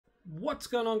What's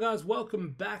going on, guys?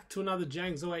 Welcome back to another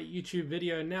Jangs08 YouTube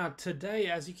video. Now today,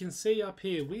 as you can see up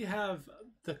here, we have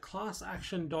the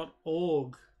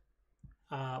classaction.org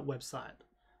website.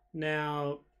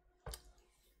 Now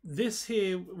this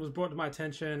here was brought to my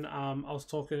attention. I was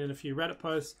talking in a few Reddit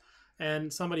posts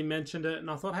and somebody mentioned it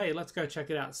and I thought, hey, let's go check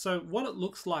it out. So what it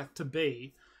looks like to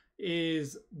be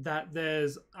is that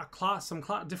there's some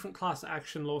different class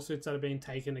action lawsuits that are being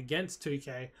taken against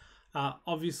 2K.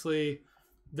 Obviously,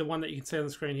 the one that you can see on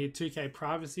the screen here, 2K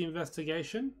privacy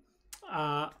investigation.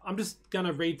 I'm just going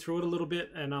to read through it a little bit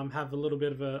and have a little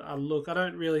bit of a look. I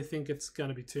don't really think it's going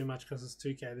to be too much because it's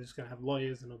 2K. They're just going to have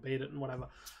lawyers and they'll beat it and whatever.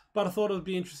 But I thought it would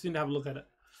be interesting to have a look at it.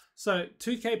 So,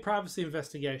 2K privacy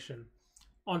investigation.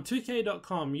 On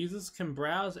 2K.com, users can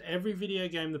browse every video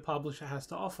game the publisher has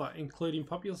to offer, including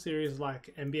popular series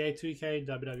like NBA 2K,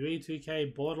 WWE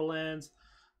 2K, Borderlands.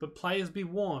 But players be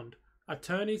warned.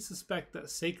 Attorneys suspect that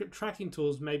secret tracking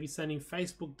tools may be sending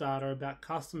Facebook data about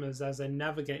customers as they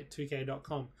navigate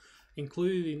 2K.com,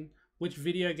 including which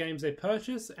video games they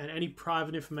purchase and any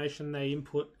private information they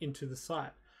input into the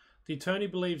site. The attorney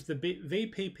believes the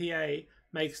VPPA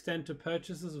may extend to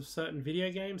purchases of certain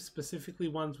video games, specifically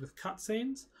ones with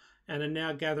cutscenes, and are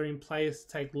now gathering players to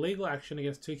take legal action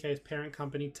against 2K's parent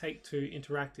company, Take-Two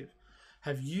Interactive.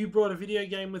 Have you brought a video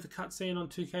game with a cutscene on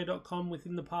 2K.com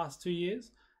within the past 2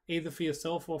 years? Either for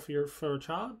yourself or for a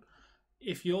child?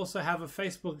 If you also have a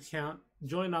Facebook account,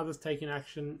 join others taking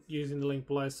action using the link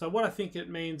below. So what I think it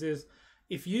means is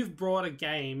if you've brought a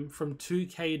game from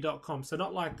 2K.com, so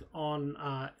not like on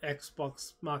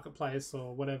Xbox Marketplace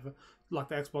or whatever, like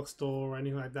the Xbox Store or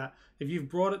anything like that, if you've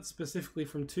brought it specifically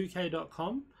from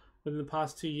 2K.com within the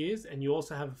past 2 years and you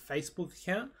also have a Facebook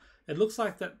account, it looks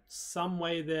like that some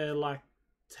way they're like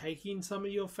taking some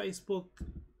of your Facebook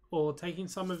or taking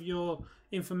some of your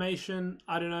information.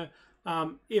 I don't know.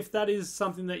 If that is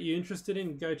something that you're interested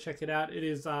in, go check it out. It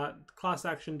is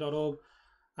classaction.org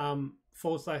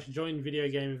 /join video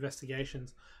game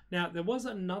investigations. Now, there was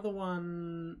another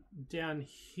one down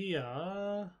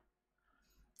here.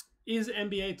 Is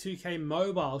NBA 2K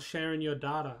Mobile sharing your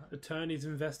data? Attorneys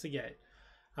investigate.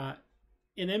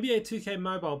 In NBA 2K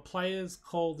Mobile, players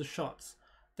call the shots.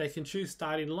 They can choose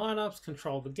starting lineups,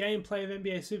 control the gameplay of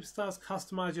NBA superstars,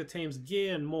 customize your team's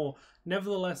gear, and more.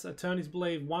 Nevertheless, attorneys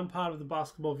believe one part of the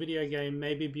basketball video game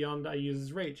may be beyond a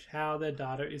user's reach, how their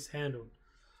data is handled.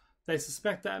 They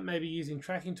suspect that may be using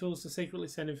tracking tools to secretly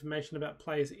send information about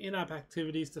players' in-app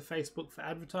activities to Facebook for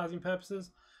advertising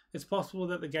purposes. It's possible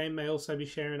that the game may also be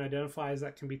sharing identifiers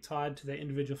that can be tied to their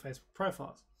individual Facebook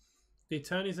profiles. The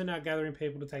attorneys are now gathering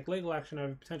people to take legal action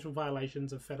over potential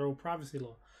violations of federal privacy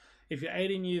law. If you're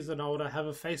 18 years and older, have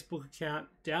a Facebook account,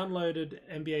 downloaded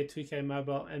NBA 2K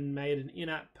Mobile and made an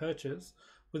in-app purchase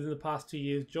within the past 2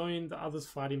 years, join the others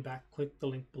fighting back, click the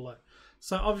link below.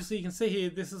 So obviously you can see here,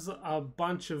 this is a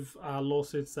bunch of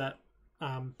lawsuits that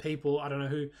people, I don't know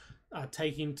who, are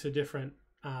taking to different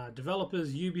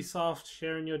developers. Ubisoft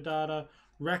sharing your data,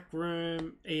 Rec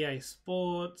Room, EA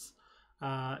Sports,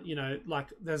 you know, like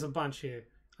there's a bunch here.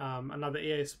 Another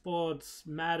EA Sports,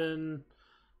 Madden,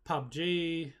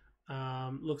 PUBG,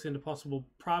 looks into possible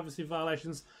privacy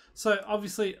violations. So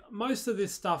obviously most of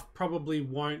this stuff probably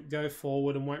won't go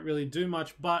forward and won't really do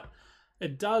much, but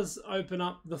it does open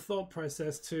up the thought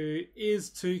process to, is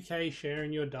 2K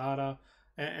sharing your data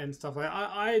and stuff like that?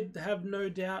 I have no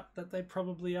doubt that they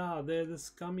probably are. They're the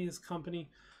scummiest company.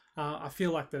 I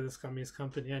feel like they're the scummiest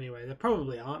company anyway. They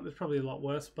probably aren't. There's probably a lot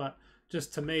worse, but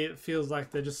just to me it feels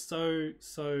like they're just so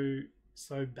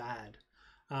bad.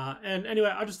 And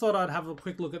anyway, I just thought I'd have a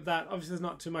quick look at that. Obviously, there's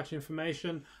not too much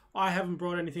information. I haven't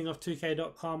brought anything off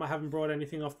 2K.com. I haven't brought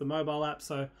anything off the mobile app,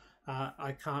 so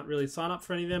I can't really sign up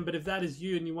for any of them. But if that is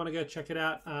you and you want to go check it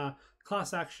out,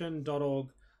 classaction.org.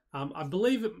 I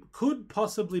believe it could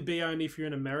possibly be only if you're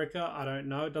in America. I don't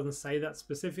know. It doesn't say that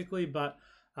specifically, but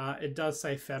it does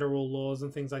say federal laws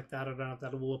and things like that. I don't know if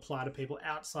that will apply to people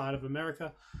outside of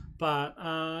America. But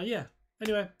yeah.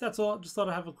 Anyway, that's all. Just thought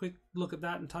I'd have a quick look at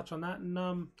that and touch on that.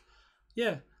 And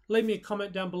yeah, leave me a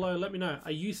comment down below. Let me know.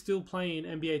 Are you still playing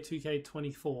NBA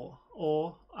 2K24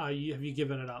 or have you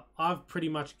given it up? I've pretty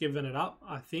much given it up,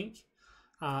 I think.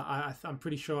 I'm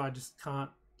pretty sure I just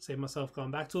can't see myself going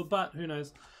back to it, but who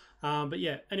knows. But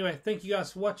yeah, anyway, thank you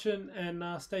guys for watching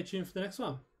and stay tuned for the next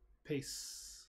one. Peace.